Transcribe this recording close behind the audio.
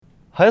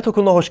Hayat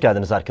Okulu'na hoş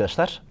geldiniz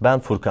arkadaşlar. Ben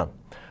Furkan.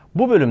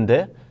 Bu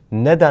bölümde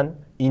neden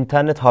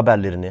internet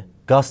haberlerini,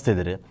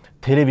 gazeteleri,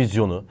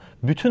 televizyonu,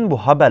 bütün bu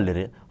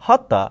haberleri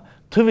hatta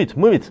tweet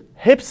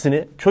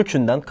hepsini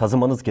kökünden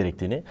kazımanız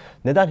gerektiğini,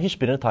 neden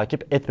hiçbirini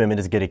takip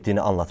etmemeniz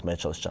gerektiğini anlatmaya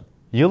çalışacağım.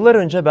 Yıllar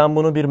önce ben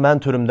bunu bir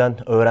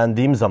mentörümden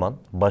öğrendiğim zaman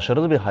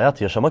başarılı bir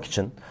hayat yaşamak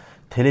için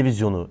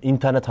televizyonu,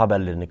 internet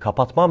haberlerini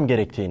kapatmam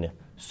gerektiğini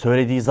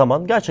söylediği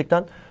zaman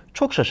gerçekten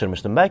çok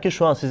şaşırmıştım. Belki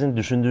şu an sizin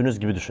düşündüğünüz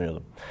gibi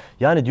düşünüyordum.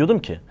 Yani diyordum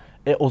ki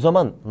o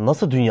zaman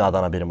nasıl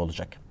dünyadan haberim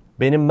olacak?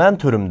 Benim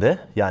mentörüm de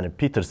yani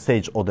Peter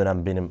Sage o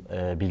dönem benim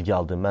bilgi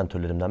aldığım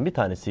mentörlerimden bir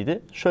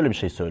tanesiydi. Şöyle bir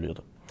şey söylüyordu.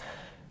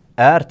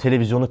 Eğer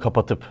televizyonu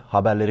kapatıp,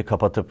 haberleri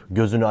kapatıp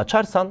gözünü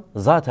açarsan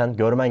zaten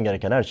görmen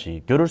gereken her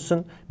şeyi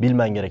görürsün,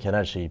 bilmen gereken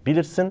her şeyi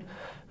bilirsin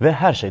ve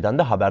her şeyden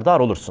de haberdar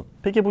olursun.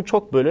 Peki bu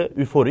çok böyle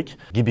üforik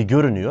gibi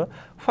görünüyor.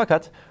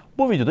 Fakat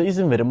bu videoda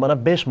izin verin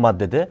bana 5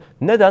 maddede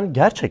neden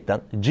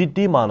gerçekten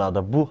ciddi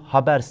manada bu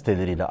haber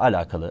siteleriyle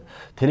alakalı,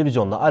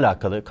 televizyonla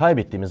alakalı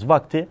kaybettiğimiz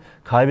vakti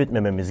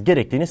kaybetmememiz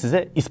gerektiğini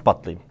size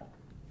ispatlayayım.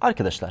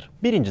 Arkadaşlar,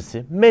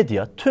 birincisi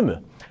medya tümü,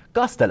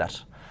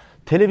 gazeteler,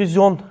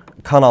 televizyon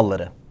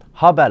kanalları,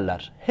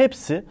 haberler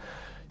hepsi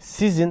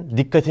sizin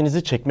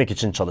dikkatinizi çekmek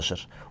için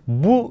çalışır.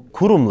 Bu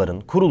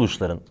kurumların,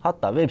 kuruluşların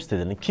hatta web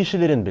sitelerinin,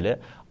 kişilerin bile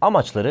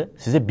amaçları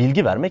size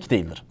bilgi vermek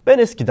değildir. Ben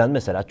eskiden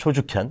mesela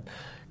çocukken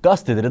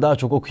gazeteleri daha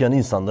çok okuyan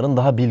insanların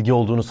daha bilgi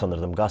olduğunu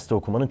sanırdım. Gazete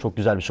okumanın çok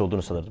güzel bir şey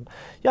olduğunu sanırdım.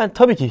 Yani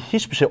tabii ki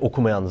hiçbir şey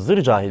okumayan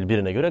zır cahil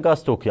birine göre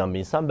gazete okuyan bir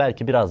insan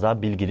belki biraz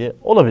daha bilgili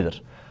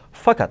olabilir.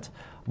 Fakat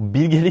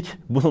bilgelik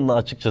bununla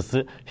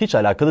açıkçası hiç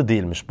alakalı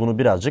değilmiş. Bunu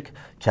birazcık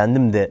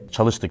kendim de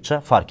çalıştıkça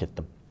fark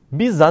ettim.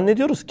 Biz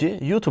zannediyoruz ki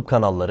YouTube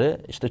kanalları,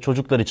 işte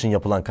çocuklar için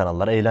yapılan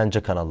kanallar,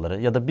 eğlence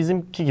kanalları ya da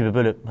bizimki gibi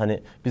böyle hani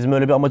bizim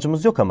öyle bir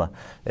amacımız yok ama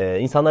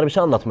insanlara bir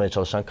şey anlatmaya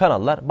çalışan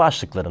kanallar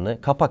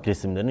başlıklarını, kapak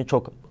resimlerini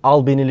çok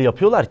albenili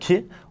yapıyorlar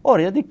ki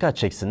oraya dikkat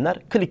çeksinler,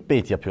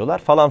 clickbait yapıyorlar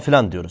falan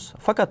filan diyoruz.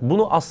 Fakat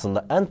bunu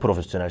aslında en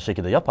profesyonel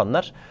şekilde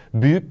yapanlar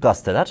büyük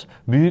gazeteler,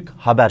 büyük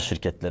haber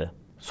şirketleri.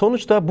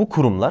 Sonuçta bu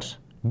kurumlar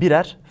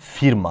birer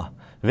firma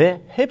ve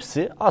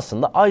hepsi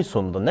aslında ay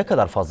sonunda ne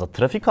kadar fazla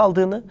trafik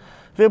aldığını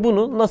ve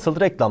bunu nasıl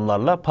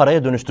reklamlarla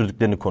paraya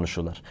dönüştürdüklerini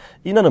konuşuyorlar.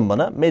 İnanın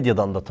bana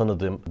medyadan da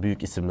tanıdığım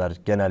büyük isimler,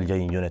 genel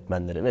yayın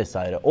yönetmenleri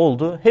vesaire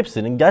oldu.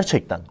 Hepsinin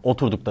gerçekten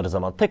oturdukları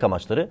zaman tek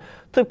amaçları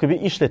tıpkı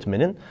bir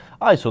işletmenin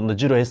ay sonunda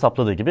ciro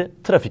hesapladığı gibi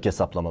trafik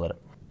hesaplamaları.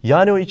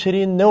 Yani o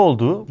içeriğin ne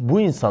olduğu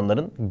bu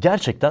insanların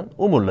gerçekten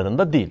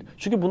umurlarında değil.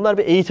 Çünkü bunlar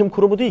bir eğitim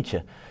kurumu değil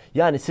ki.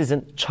 Yani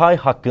sizin çay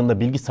hakkında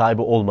bilgi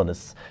sahibi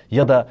olmanız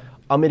ya da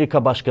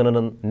Amerika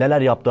başkanının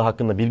neler yaptığı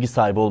hakkında bilgi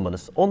sahibi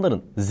olmanız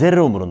onların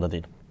zerre umurunda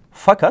değil.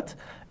 Fakat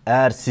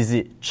eğer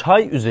sizi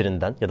çay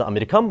üzerinden ya da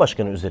Amerikan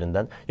başkanı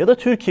üzerinden ya da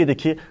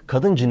Türkiye'deki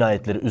kadın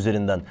cinayetleri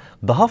üzerinden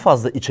daha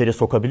fazla içeri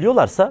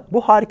sokabiliyorlarsa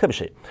bu harika bir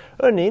şey.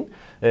 Örneğin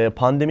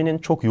pandeminin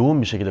çok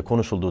yoğun bir şekilde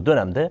konuşulduğu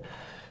dönemde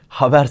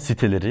haber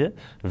siteleri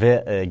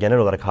ve genel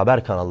olarak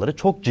haber kanalları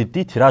çok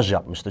ciddi tiraj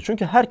yapmıştı.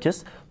 Çünkü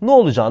herkes ne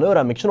olacağını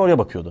öğrenmek için oraya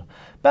bakıyordu.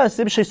 Ben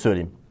size bir şey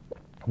söyleyeyim.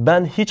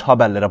 Ben hiç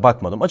haberlere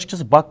bakmadım.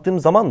 Açıkçası baktığım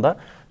zaman da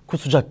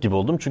kusacak gibi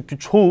oldum. Çünkü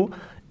çoğu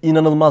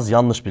inanılmaz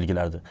yanlış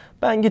bilgilerdi.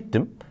 Ben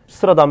gittim.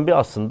 Sıradan bir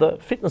aslında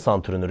fitness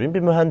antrenörüyüm, bir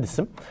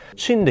mühendisim.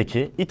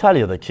 Çin'deki,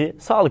 İtalya'daki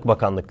Sağlık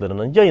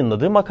Bakanlıklarının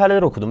yayınladığı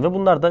makaleler okudum. Ve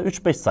bunlar da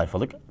 3-5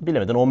 sayfalık,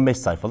 bilemeden 15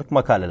 sayfalık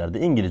makalelerde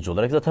İngilizce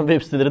olarak zaten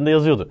web sitelerinde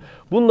yazıyordu.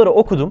 Bunları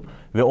okudum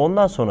ve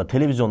ondan sonra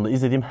televizyonda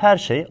izlediğim her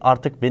şey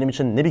artık benim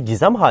için ne bir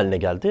gizem haline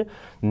geldi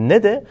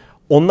ne de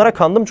onlara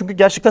kandım çünkü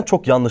gerçekten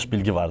çok yanlış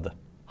bilgi vardı.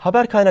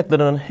 Haber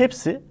kaynaklarının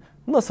hepsi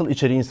nasıl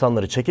içeri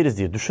insanları çekeriz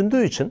diye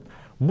düşündüğü için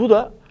bu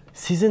da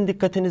sizin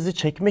dikkatinizi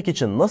çekmek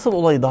için nasıl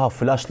olayı daha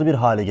flashlı bir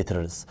hale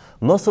getiririz?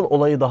 Nasıl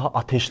olayı daha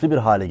ateşli bir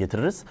hale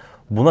getiririz?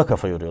 Buna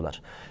kafa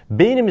yoruyorlar.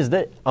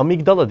 Beynimizde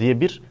amigdala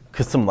diye bir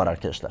kısım var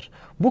arkadaşlar.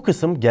 Bu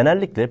kısım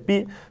genellikle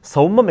bir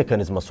savunma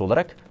mekanizması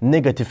olarak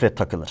negatife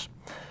takılır.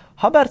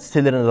 Haber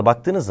sitelerine de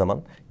baktığınız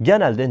zaman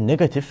genelde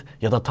negatif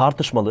ya da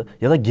tartışmalı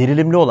ya da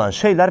gerilimli olan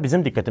şeyler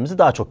bizim dikkatimizi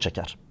daha çok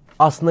çeker.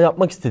 Aslında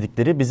yapmak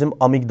istedikleri bizim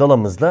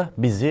amigdalamızla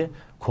bizi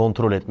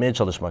kontrol etmeye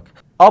çalışmak.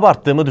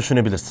 Abarttığımı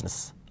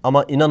düşünebilirsiniz.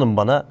 Ama inanın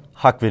bana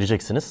hak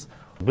vereceksiniz.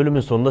 Bölümün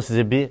sonunda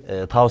size bir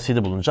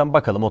tavsiyede bulunacağım.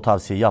 Bakalım o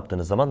tavsiyeyi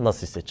yaptığınız zaman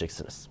nasıl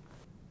hissedeceksiniz.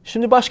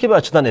 Şimdi başka bir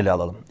açıdan ele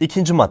alalım.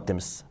 İkinci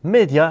maddemiz.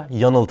 Medya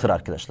yanıltır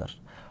arkadaşlar.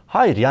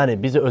 Hayır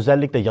yani bizi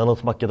özellikle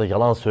yanıltmak ya da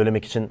yalan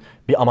söylemek için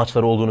bir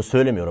amaçları olduğunu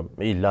söylemiyorum.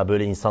 İlla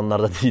böyle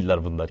insanlar da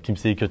değiller bunlar.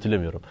 Kimseyi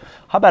kötülemiyorum.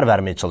 Haber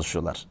vermeye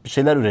çalışıyorlar. Bir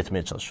şeyler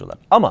üretmeye çalışıyorlar.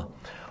 Ama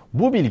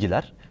bu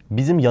bilgiler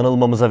bizim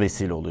yanılmamıza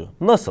vesile oluyor.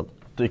 Nasıl?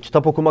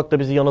 Kitap okumak da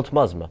bizi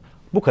yanıltmaz mı?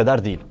 Bu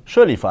kadar değil.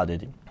 Şöyle ifade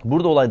edeyim.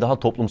 Burada olay daha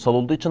toplumsal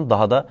olduğu için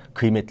daha da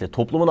kıymetli.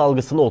 Toplumun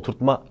algısını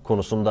oturtma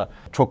konusunda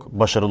çok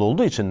başarılı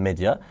olduğu için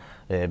medya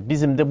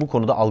bizim de bu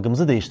konuda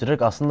algımızı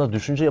değiştirerek aslında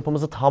düşünce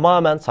yapımızı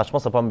tamamen saçma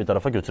sapan bir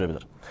tarafa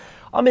götürebilir.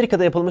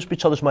 Amerika'da yapılmış bir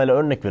çalışmayla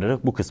örnek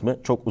vererek bu kısmı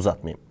çok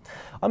uzatmayayım.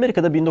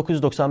 Amerika'da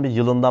 1991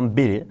 yılından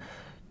beri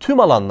tüm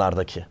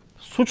alanlardaki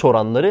suç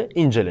oranları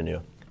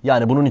inceleniyor.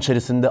 Yani bunun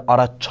içerisinde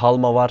araç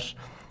çalma var,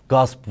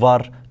 gasp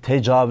var,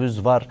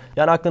 tecavüz var.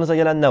 Yani aklınıza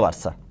gelen ne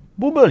varsa.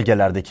 Bu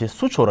bölgelerdeki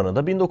suç oranı da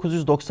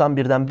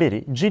 1991'den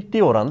beri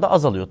ciddi oranda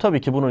azalıyor.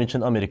 Tabii ki bunun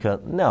için Amerika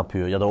ne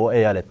yapıyor ya da o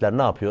eyaletler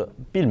ne yapıyor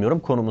bilmiyorum,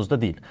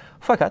 konumuzda değil.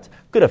 Fakat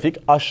grafik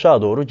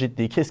aşağı doğru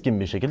ciddi, keskin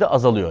bir şekilde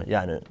azalıyor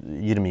yani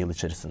 20 yıl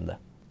içerisinde.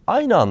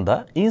 Aynı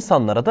anda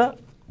insanlara da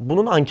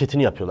bunun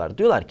anketini yapıyorlar.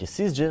 Diyorlar ki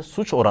sizce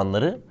suç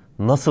oranları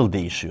nasıl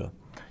değişiyor?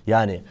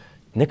 Yani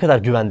ne kadar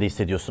güvende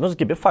hissediyorsunuz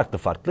gibi farklı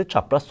farklı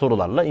çapraz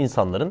sorularla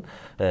insanların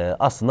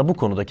aslında bu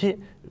konudaki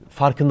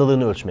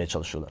farkındalığını ölçmeye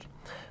çalışıyorlar.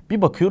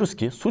 Bir bakıyoruz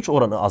ki suç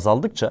oranı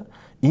azaldıkça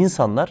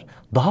insanlar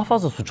daha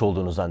fazla suç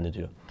olduğunu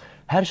zannediyor.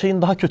 Her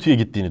şeyin daha kötüye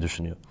gittiğini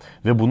düşünüyor.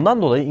 Ve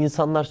bundan dolayı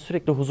insanlar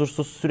sürekli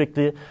huzursuz,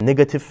 sürekli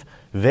negatif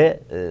ve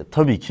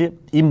tabii ki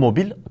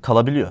immobil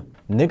kalabiliyor.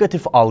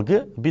 Negatif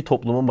algı bir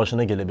toplumun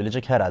başına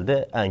gelebilecek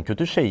herhalde en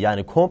kötü şey.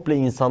 Yani komple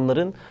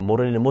insanların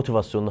moralini,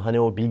 motivasyonunu, hani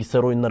o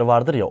bilgisayar oyunları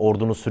vardır ya,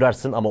 ordunu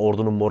sürersin ama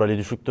ordunun morali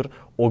düşüktür.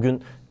 O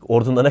gün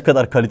ordunda ne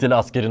kadar kaliteli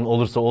askerin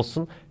olursa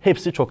olsun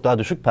hepsi çok daha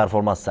düşük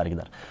performans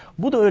sergiler.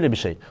 Bu da öyle bir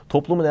şey.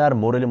 Toplumun eğer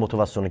morali,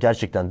 motivasyonu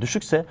gerçekten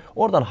düşükse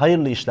oradan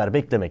hayırlı işler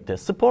beklemekte,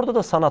 sporda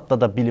da,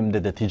 sanatta da,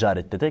 bilimde de,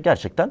 ticarette de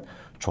gerçekten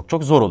çok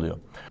çok zor oluyor.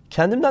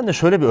 Kendimden de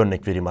şöyle bir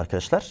örnek vereyim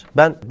arkadaşlar.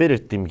 Ben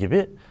belirttiğim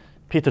gibi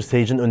Peter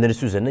Sage'in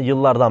önerisi üzerine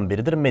yıllardan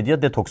beridir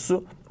medya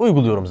detoksu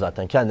uyguluyorum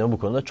zaten. Kendimi bu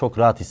konuda çok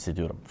rahat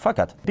hissediyorum.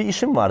 Fakat bir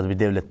işim vardı bir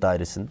devlet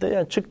dairesinde.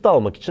 Yani çıktı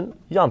almak için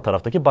yan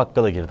taraftaki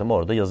bakkala girdim.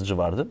 Orada yazıcı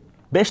vardı.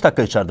 5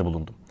 dakika içeride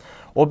bulundum.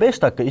 O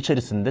 5 dakika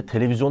içerisinde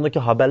televizyondaki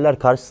haberler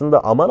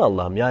karşısında aman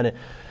Allah'ım, yani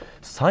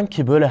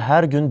sanki böyle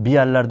her gün bir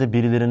yerlerde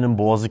birilerinin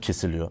boğazı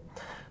kesiliyor.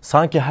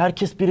 Sanki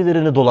herkes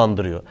birilerini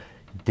dolandırıyor.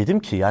 Dedim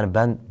ki yani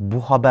ben bu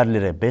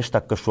haberlere 5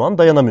 dakika şu an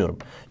dayanamıyorum.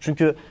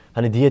 Çünkü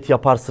hani diyet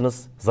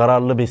yaparsınız,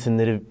 zararlı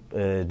besinleri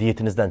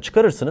diyetinizden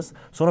çıkarırsınız.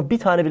 Sonra bir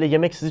tane bile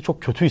yemek sizi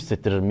çok kötü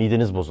hissettirir,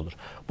 mideniz bozulur.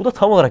 Bu da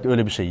tam olarak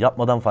öyle bir şey.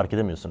 Yapmadan fark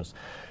edemiyorsunuz.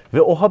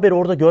 Ve o haberi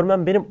orada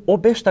görmem benim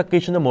o 5 dakika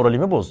içinde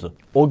moralimi bozdu.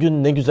 O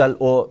gün ne güzel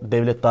o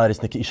devlet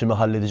dairesindeki işimi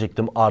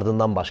halledecektim.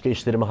 Ardından başka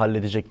işlerimi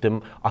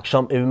halledecektim.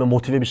 Akşam evime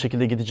motive bir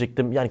şekilde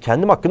gidecektim. Yani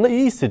kendim hakkında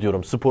iyi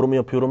hissediyorum. Sporumu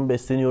yapıyorum,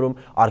 besleniyorum.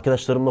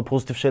 Arkadaşlarımla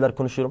pozitif şeyler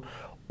konuşuyorum.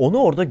 Onu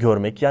orada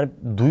görmek, yani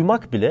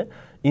duymak bile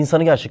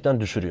insanı gerçekten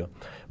düşürüyor.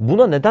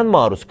 Buna neden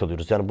maruz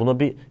kalıyoruz? Yani buna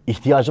bir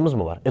ihtiyacımız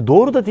mı var?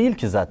 Doğru da değil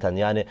ki zaten.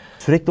 Yani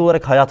sürekli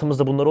olarak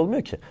hayatımızda bunlar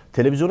olmuyor ki.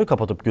 Televizyonu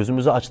kapatıp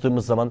gözümüzü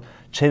açtığımız zaman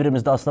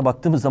çevremizde aslında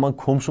baktığımız zaman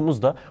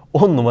komşumuz da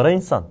 10 numara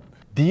insan.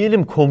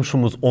 Diyelim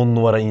komşumuz 10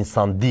 numara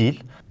insan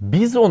değil.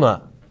 Biz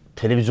ona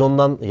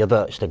televizyondan ya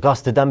da işte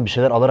gazeteden bir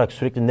şeyler alarak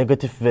sürekli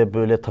negatif ve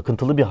böyle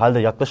takıntılı bir halde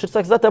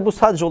yaklaşırsak zaten bu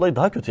sadece olayı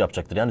daha kötü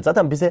yapacaktır. Yani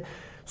zaten bize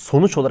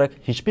sonuç olarak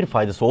hiçbir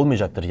faydası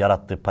olmayacaktır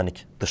yarattığı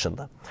panik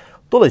dışında.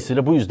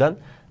 Dolayısıyla bu yüzden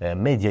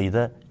medyayı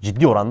da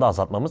ciddi oranda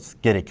azaltmamız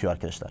gerekiyor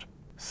arkadaşlar.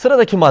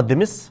 Sıradaki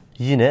maddemiz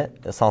yine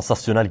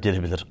sansasyonel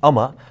gelebilir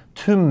ama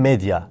tüm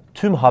medya,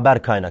 tüm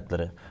haber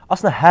kaynakları,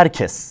 aslında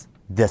herkes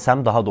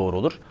desem daha doğru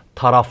olur,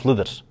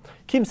 taraflıdır.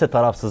 Kimse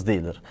tarafsız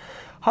değildir.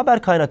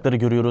 Haber kaynakları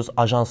görüyoruz,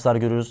 ajanslar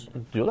görüyoruz.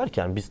 Diyorlar ki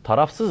yani biz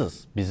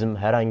tarafsızız. Bizim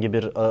herhangi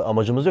bir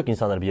amacımız yok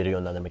insanları bir yere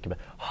yönlendirmek gibi.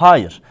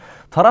 Hayır.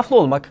 Taraflı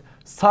olmak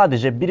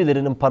sadece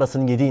birilerinin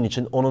parasını yediğin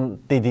için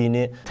onun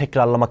dediğini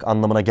tekrarlamak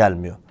anlamına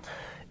gelmiyor.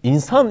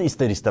 İnsan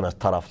ister istemez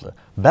taraflı.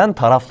 Ben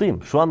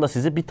taraflıyım. Şu anda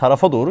sizi bir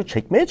tarafa doğru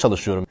çekmeye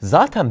çalışıyorum.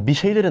 Zaten bir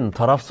şeylerin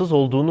tarafsız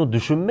olduğunu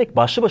düşünmek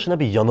başlı başına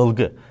bir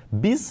yanılgı.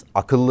 Biz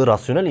akıllı,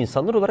 rasyonel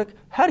insanlar olarak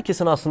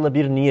herkesin aslında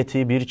bir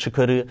niyeti, bir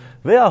çıkarı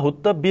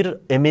veyahut da bir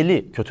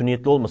emeli, kötü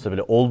niyetli olmasa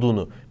bile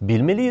olduğunu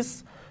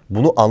bilmeliyiz.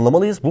 Bunu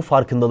anlamalıyız, bu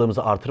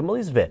farkındalığımızı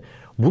artırmalıyız ve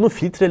bunu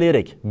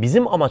filtreleyerek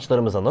bizim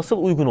amaçlarımıza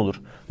nasıl uygun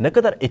olur, ne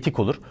kadar etik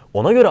olur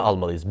ona göre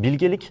almalıyız.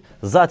 Bilgelik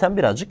zaten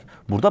birazcık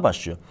burada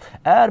başlıyor.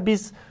 Eğer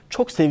biz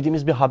çok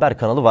sevdiğimiz bir haber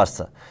kanalı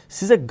varsa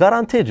size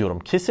garanti ediyorum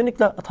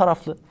kesinlikle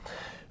taraflı.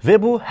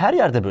 Ve bu her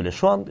yerde böyle.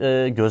 Şu an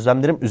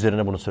gözlemlerim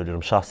üzerine bunu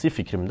söylüyorum. Şahsi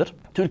fikrimdir.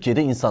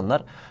 Türkiye'de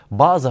insanlar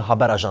bazı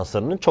haber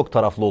ajanslarının çok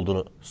taraflı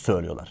olduğunu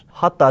söylüyorlar.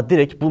 Hatta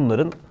direkt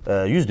bunların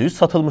 %100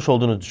 satılmış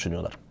olduğunu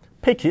düşünüyorlar.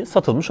 Peki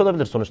satılmış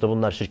olabilir, sonuçta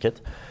bunlar şirket.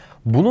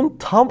 Bunun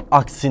tam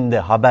aksinde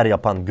haber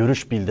yapan,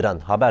 görüş bildiren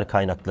haber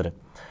kaynakları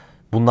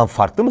bundan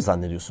farklı mı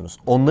zannediyorsunuz?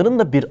 Onların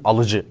da bir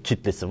alıcı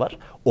kitlesi var.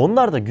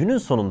 Onlar da günün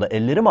sonunda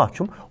elleri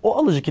mahkum o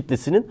alıcı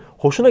kitlesinin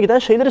hoşuna giden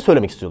şeyleri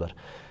söylemek istiyorlar.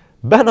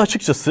 Ben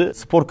açıkçası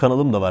spor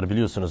kanalım da var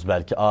biliyorsunuz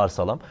belki, Ağır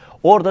Salam.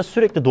 Orada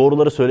sürekli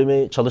doğruları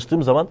söylemeye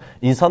çalıştığım zaman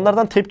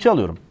insanlardan tepki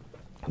alıyorum.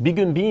 Bir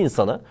gün bir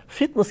insana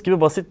fitness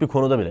gibi basit bir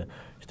konuda bile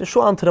işte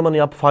şu antrenmanı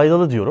yap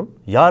faydalı diyorum.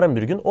 Yarın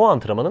bir gün o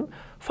antrenmanın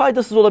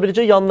faydasız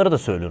olabileceği yanları da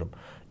söylüyorum.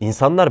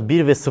 İnsanlar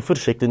 1 ve 0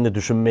 şeklinde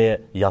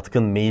düşünmeye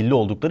yatkın, meyilli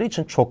oldukları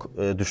için çok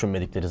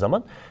düşünmedikleri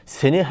zaman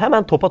seni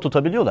hemen topa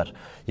tutabiliyorlar.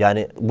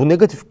 Yani bu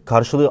negatif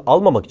karşılığı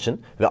almamak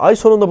için ve ay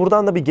sonunda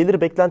buradan da bir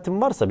gelir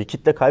beklentim varsa, bir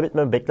kitle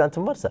kaybetmeme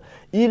beklentim varsa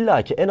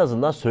illaki en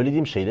azından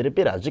söylediğim şeyleri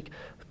birazcık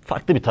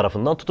farklı bir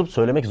tarafından tutup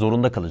söylemek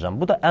zorunda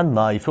kalacağım. Bu da en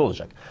naifi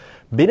olacak.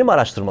 Benim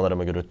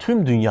araştırmalarıma göre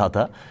tüm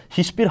dünyada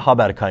hiçbir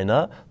haber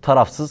kaynağı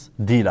tarafsız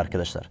değil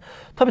arkadaşlar.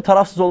 Tabii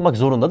tarafsız olmak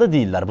zorunda da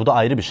değiller. Bu da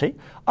ayrı bir şey.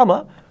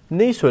 Ama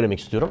Neyi söylemek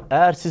istiyorum?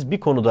 Eğer siz bir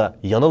konuda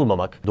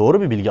yanılmamak,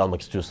 doğru bir bilgi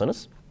almak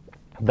istiyorsanız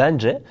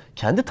bence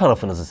kendi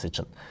tarafınızı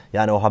seçin.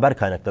 Yani o haber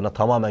kaynaklarına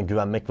tamamen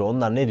güvenmek ve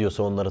onlar ne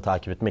diyorsa onları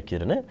takip etmek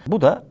yerine,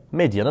 bu da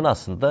medyanın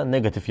aslında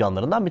negatif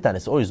yanlarından bir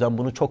tanesi. O yüzden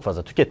bunu çok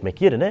fazla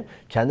tüketmek yerine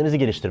kendimizi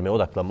geliştirmeye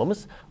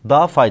odaklanmamız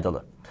daha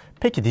faydalı.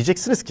 Peki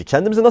diyeceksiniz ki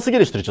kendimizi nasıl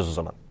geliştireceğiz o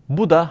zaman?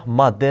 Bu da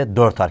madde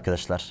 4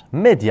 arkadaşlar.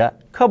 Medya,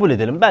 kabul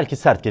edelim belki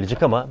sert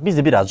gelecek ama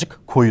bizi birazcık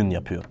koyun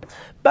yapıyor.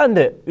 Ben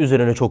de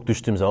üzerine çok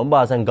düştüğüm zaman,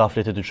 bazen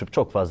gaflete düşüp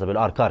çok fazla böyle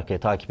arka arkaya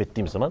takip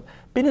ettiğim zaman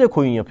beni de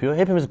koyun yapıyor.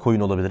 Hepimiz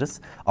koyun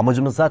olabiliriz.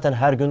 Amacımız zaten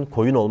her gün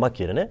koyun olmak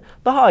yerine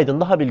daha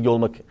aydın, daha bilgi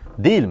olmak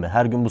değil mi?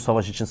 Her gün bu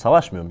savaş için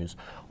savaşmıyor muyuz?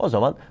 O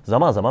zaman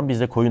zaman zaman biz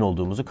de koyun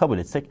olduğumuzu kabul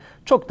etsek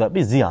çok da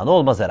bir ziyanı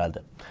olmaz herhalde.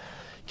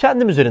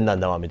 Kendim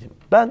üzerinden devam edeyim.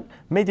 Ben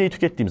medyayı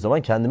tükettiğim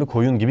zaman kendimi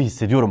koyun gibi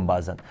hissediyorum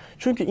bazen.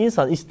 Çünkü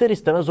insan ister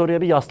istemez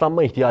oraya bir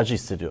yaslanma ihtiyacı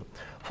hissediyor.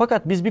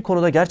 Fakat biz bir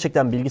konuda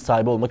gerçekten bilgi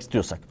sahibi olmak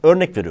istiyorsak,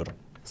 örnek veriyorum,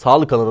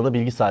 sağlık alanında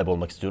bilgi sahibi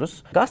olmak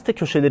istiyoruz. Gazete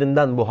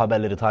köşelerinden bu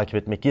haberleri takip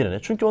etmek yerine,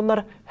 çünkü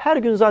onlar her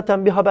gün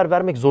zaten bir haber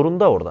vermek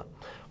zorunda orada.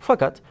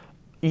 Fakat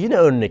yine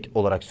örnek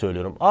olarak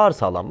söylüyorum. Ağır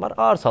Sağlam var.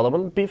 Ağır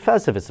Sağlam'ın bir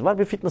felsefesi var,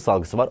 bir fitness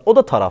algısı var. O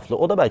da taraflı.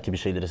 O da belki bir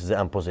şeyleri size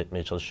empoze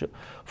etmeye çalışıyor.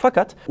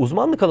 Fakat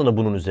uzmanlık alanı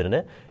bunun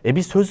üzerine.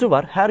 Bir sözü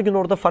var. Her gün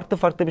orada farklı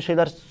farklı bir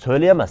şeyler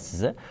söyleyemez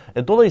size.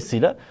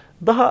 Dolayısıyla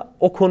daha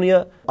o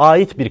konuya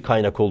ait bir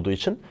kaynak olduğu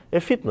için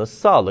fitness,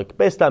 sağlık,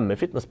 beslenme,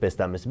 fitness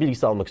beslenmesi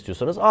bilgisi almak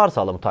istiyorsanız Ağır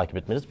Sağlam'ı takip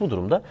etmeniz bu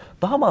durumda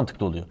daha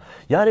mantıklı oluyor.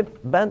 Yani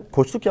ben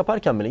koçluk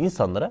yaparken bile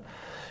insanlara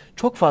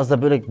çok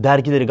fazla böyle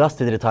dergileri,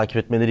 gazeteleri takip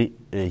etmeleri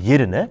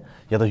yerine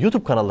ya da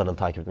YouTube kanallarını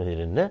takip etmeleri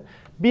yerine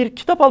bir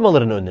kitap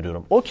almalarını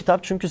öneriyorum. O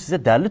kitap çünkü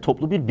size derli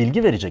toplu bir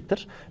bilgi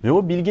verecektir. Ve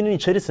o bilginin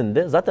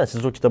içerisinde zaten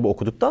siz o kitabı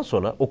okuduktan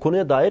sonra o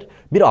konuya dair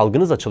bir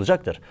algınız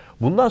açılacaktır.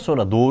 Bundan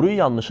sonra doğruyu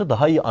yanlışı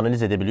daha iyi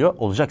analiz edebiliyor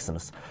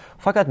olacaksınız.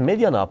 Fakat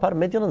medya ne yapar?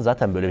 Medyanın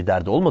zaten böyle bir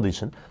derdi olmadığı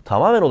için,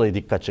 tamamen olaya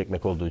dikkat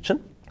çekmek olduğu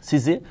için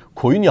sizi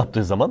koyun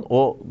yaptığı zaman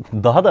o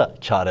daha da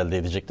kar elde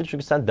edecektir.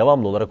 Çünkü sen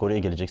devamlı olarak oraya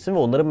geleceksin ve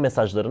onların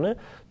mesajlarını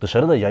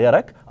dışarıda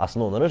yayarak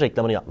aslında onların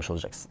reklamını yapmış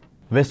olacaksın.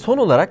 Ve son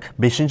olarak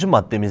 5.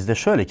 maddemizde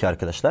şöyle ki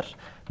arkadaşlar,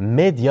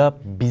 medya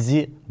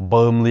bizi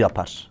bağımlı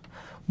yapar.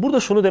 Burada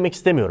şunu demek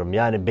istemiyorum.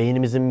 Yani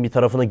beynimizin bir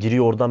tarafına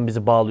giriyor, oradan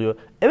bizi bağlıyor.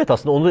 Evet,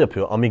 aslında onu da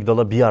yapıyor.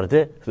 Amigdala bir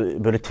yerde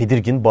böyle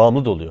tedirgin,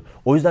 bağımlı da oluyor.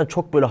 O yüzden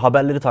çok böyle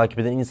haberleri takip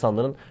eden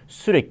insanların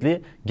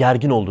sürekli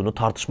gergin olduğunu,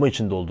 tartışma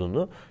içinde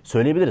olduğunu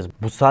söyleyebiliriz.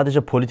 Bu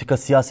sadece politika,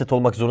 siyaset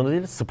olmak zorunda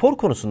değil. Spor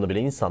konusunda bile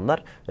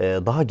insanlar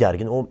daha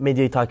gergin. O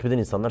medyayı takip eden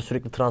insanlar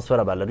sürekli transfer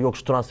haberleri. Yok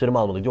şu transferimi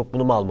almalıydı, yok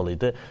bunu mu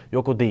almalıydı,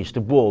 yok o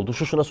değişti, bu oldu,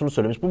 şu şuna şunu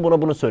söylemiş, bu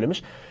buna bunu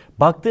söylemiş.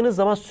 Baktığınız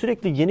zaman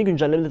sürekli yeni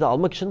güncellemeleri de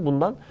almak için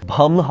bundan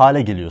bağımlı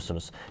hale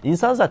geliyorsunuz.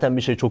 İnsan zaten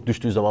bir şey çok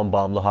düştüğü zaman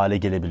bağımlı hale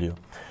gelebiliyor.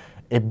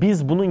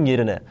 Biz bunun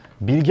yerine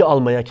bilgi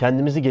almaya,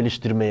 kendimizi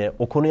geliştirmeye,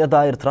 o konuya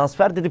dair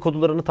transfer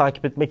dedikodularını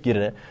takip etmek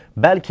yerine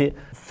belki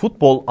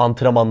futbol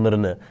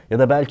antrenmanlarını ya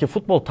da belki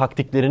futbol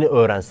taktiklerini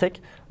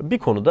öğrensek bir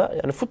konuda,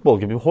 yani futbol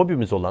gibi bir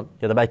hobimiz olan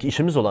ya da belki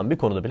işimiz olan bir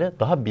konuda bile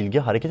daha bilgi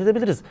hareket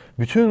edebiliriz.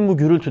 Bütün bu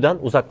gürültüden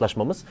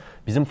uzaklaşmamız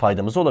bizim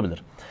faydamıza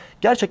olabilir.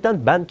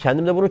 Gerçekten ben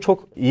kendimde bunu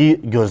çok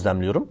iyi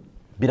gözlemliyorum.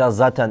 Biraz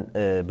zaten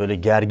böyle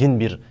gergin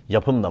bir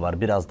yapım da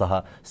var. Biraz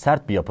daha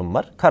sert bir yapım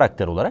var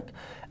karakter olarak.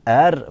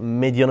 Eğer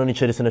medyanın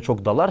içerisine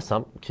çok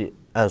dalarsam, ki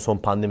en son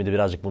pandemide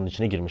birazcık bunun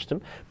içine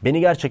girmiştim, beni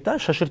gerçekten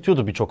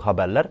şaşırtıyordu birçok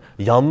haberler.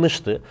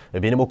 Yanlıştı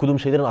ve benim okuduğum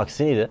şeylerin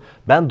aksineydi.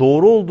 Ben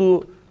doğru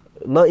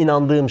olduğuna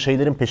inandığım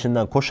şeylerin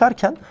peşinden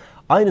koşarken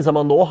aynı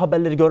zamanda o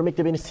haberleri görmek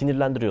de beni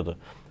sinirlendiriyordu.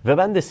 Ve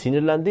ben de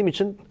sinirlendiğim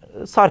için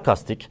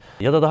sarkastik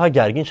ya da daha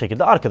gergin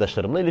şekilde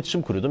arkadaşlarımla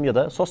iletişim kuruyordum ya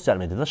da sosyal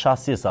medyada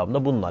şahsi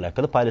hesabımda bununla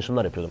alakalı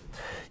paylaşımlar yapıyordum.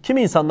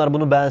 Kimi insanlar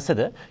bunu beğense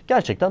de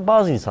gerçekten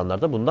bazı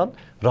insanlar da bundan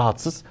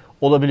rahatsız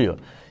olabiliyor.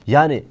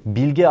 Yani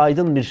bilgi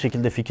aydın bir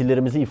şekilde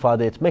fikirlerimizi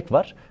ifade etmek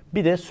var.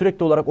 Bir de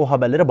sürekli olarak o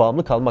haberlere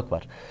bağımlı kalmak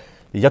var.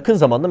 Yakın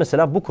zamanda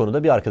mesela bu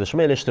konuda bir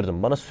arkadaşımı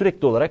eleştirdim. Bana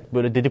sürekli olarak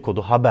böyle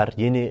dedikodu, haber,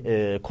 yeni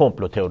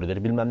komplo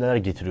teorileri bilmem neler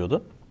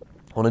getiriyordu.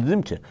 Ona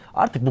dedim ki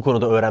artık bu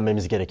konuda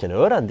öğrenmemiz gerekeni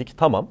öğrendik.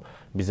 Tamam,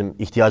 bizim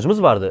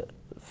ihtiyacımız vardı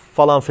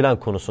falan filan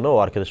konusuna, o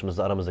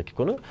arkadaşımızla aramızdaki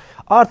konu.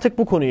 Artık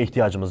bu konuya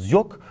ihtiyacımız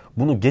yok.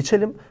 Bunu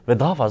geçelim ve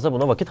daha fazla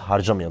buna vakit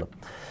harcamayalım.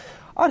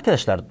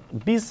 Arkadaşlar,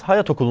 biz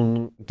Hayat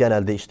Okulu'nun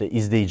genelde işte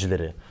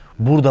izleyicileri,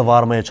 burada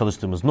varmaya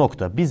çalıştığımız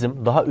nokta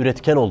bizim daha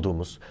üretken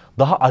olduğumuz,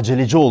 daha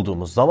aceleci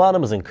olduğumuz,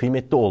 zamanımızın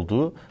kıymetli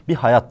olduğu bir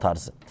hayat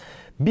tarzı.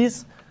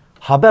 Biz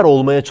haber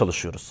olmaya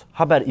çalışıyoruz.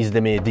 Haber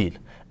izlemeye değil.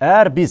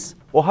 Eğer biz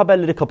o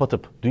haberleri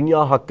kapatıp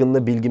dünya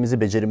hakkında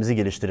bilgimizi, becerimizi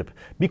geliştirip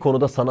bir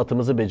konuda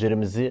sanatımızı,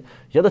 becerimizi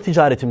ya da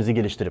ticaretimizi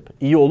geliştirip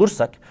iyi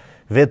olursak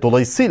ve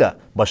dolayısıyla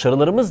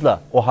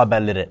başarılarımızla o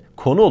haberlere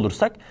konu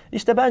olursak,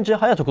 işte bence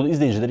Hayat Okulu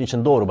izleyicileri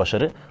için doğru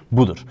başarı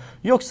budur.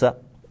 Yoksa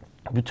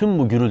bütün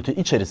bu gürültü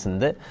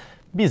içerisinde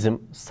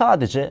bizim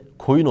sadece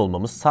koyun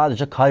olmamız,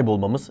 sadece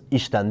kaybolmamız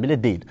işten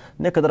bile değil.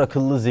 Ne kadar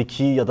akıllı,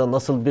 zeki ya da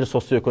nasıl bir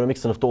sosyoekonomik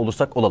sınıfta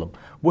olursak olalım.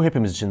 Bu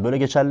hepimiz için böyle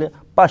geçerli.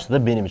 Başta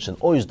da benim için.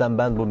 O yüzden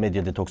ben bu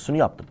medya detoksunu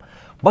yaptım.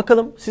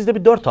 Bakalım siz de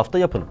bir 4 hafta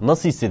yapın.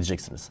 Nasıl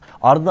hissedeceksiniz?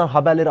 Ardından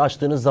haberleri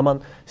açtığınız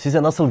zaman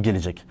size nasıl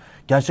gelecek?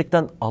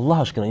 Gerçekten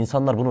Allah aşkına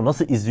insanlar bunu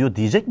nasıl izliyor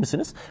diyecek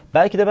misiniz?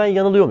 Belki de ben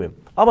yanılıyor muyum?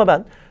 Ama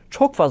ben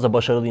çok fazla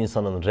başarılı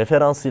insanın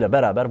referansıyla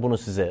beraber bunu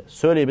size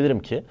söyleyebilirim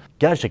ki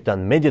gerçekten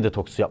medya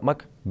detoksu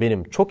yapmak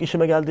benim çok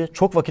işime geldi.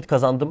 Çok vakit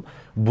kazandım.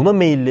 Buna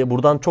meyilli,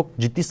 buradan çok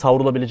ciddi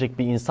savrulabilecek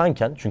bir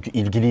insanken, çünkü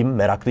ilgiliyim,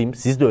 meraklıyım,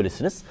 siz de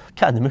öylesiniz,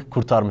 kendimi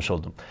kurtarmış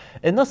oldum.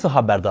 Nasıl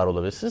haberdar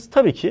olabilirsiniz?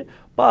 Tabii ki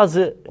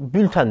bazı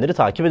bültenleri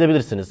takip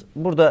edebilirsiniz.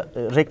 Burada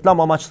reklam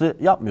amaçlı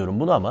yapmıyorum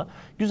bunu ama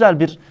güzel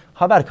bir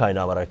haber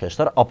kaynağı var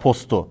arkadaşlar.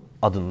 Aposto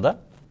adında.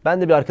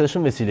 Ben de bir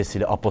arkadaşım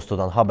vesilesiyle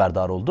Aposto'dan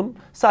haberdar oldum.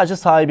 Sadece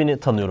sahibini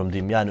tanıyorum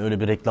diyeyim. Yani öyle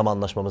bir reklam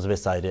anlaşmamız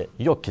vesaire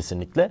yok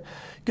kesinlikle.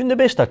 Günde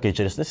 5 dakika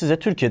içerisinde size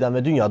Türkiye'den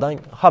ve dünyadan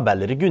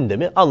haberleri,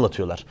 gündemi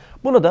anlatıyorlar.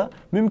 Buna da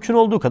mümkün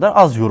olduğu kadar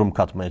az yorum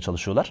katmaya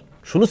çalışıyorlar.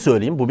 Şunu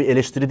söyleyeyim, bu bir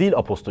eleştiri değil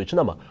Aposto için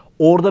ama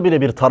orada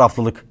bile bir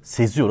taraflılık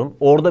seziyorum.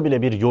 Orada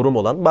bile bir yorum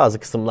olan bazı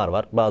kısımlar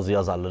var. Bazı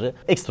yazarları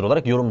ekstra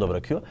olarak yorum da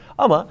bırakıyor.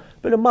 Ama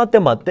böyle madde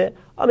madde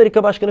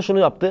Amerika Başkanı şunu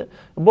yaptı,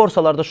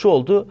 borsalarda şu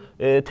oldu,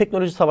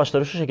 teknoloji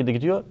savaşları şu şekilde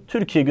gidiyor,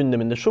 Türkiye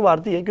gündeminde şu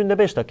var diye günde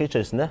 5 dakika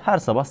içerisinde her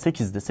sabah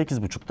 8'de,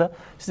 8.30'da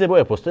size bu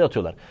e-postayı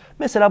atıyorlar.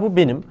 Mesela bu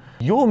benim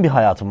yoğun bir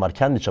hayatım var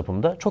kendi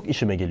çapımda, çok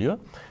işime geliyor.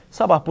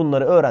 Sabah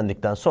bunları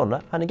öğrendikten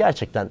sonra hani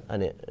gerçekten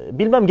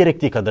bilmem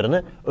gerektiği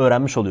kadarını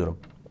öğrenmiş oluyorum.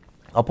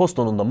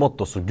 Aposto'nun da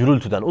mottosu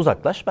gürültüden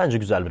uzaklaş. Bence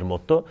güzel bir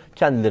motto.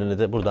 Kendilerine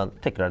de buradan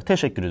tekrar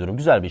teşekkür ediyorum.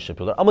 Güzel bir iş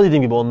yapıyorlar. Ama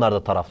dediğim gibi onlar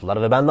da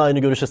taraflılar ve benimle aynı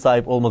görüşe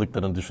sahip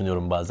olmadıklarını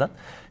düşünüyorum bazen.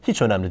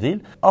 Hiç önemli değil.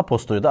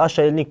 Aposto'yu da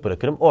aşağıya link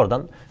bırakırım.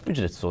 Oradan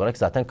ücretsiz olarak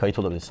zaten kayıt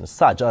olabilirsiniz.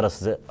 Sadece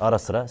ara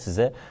sıra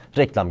size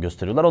reklam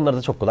gösteriyorlar. Onları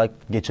da çok kolay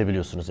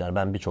geçebiliyorsunuz. Yani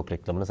ben birçok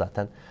reklamını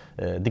zaten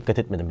dikkat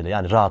etmedim bile.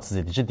 Yani rahatsız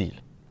edici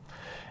değil.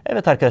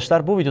 Evet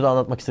arkadaşlar, bu videoda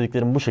anlatmak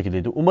istediklerim bu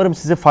şekildeydi. Umarım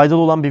size faydalı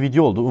olan bir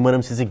video oldu.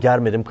 Umarım sizi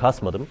germedim,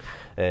 kasmadım.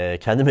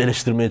 Kendimi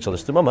eleştirmeye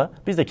çalıştım ama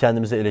biz de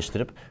kendimizi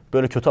eleştirip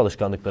böyle kötü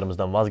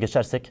alışkanlıklarımızdan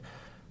vazgeçersek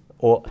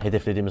o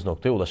hedeflediğimiz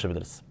noktaya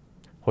ulaşabiliriz.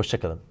 Hoşça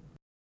kalın.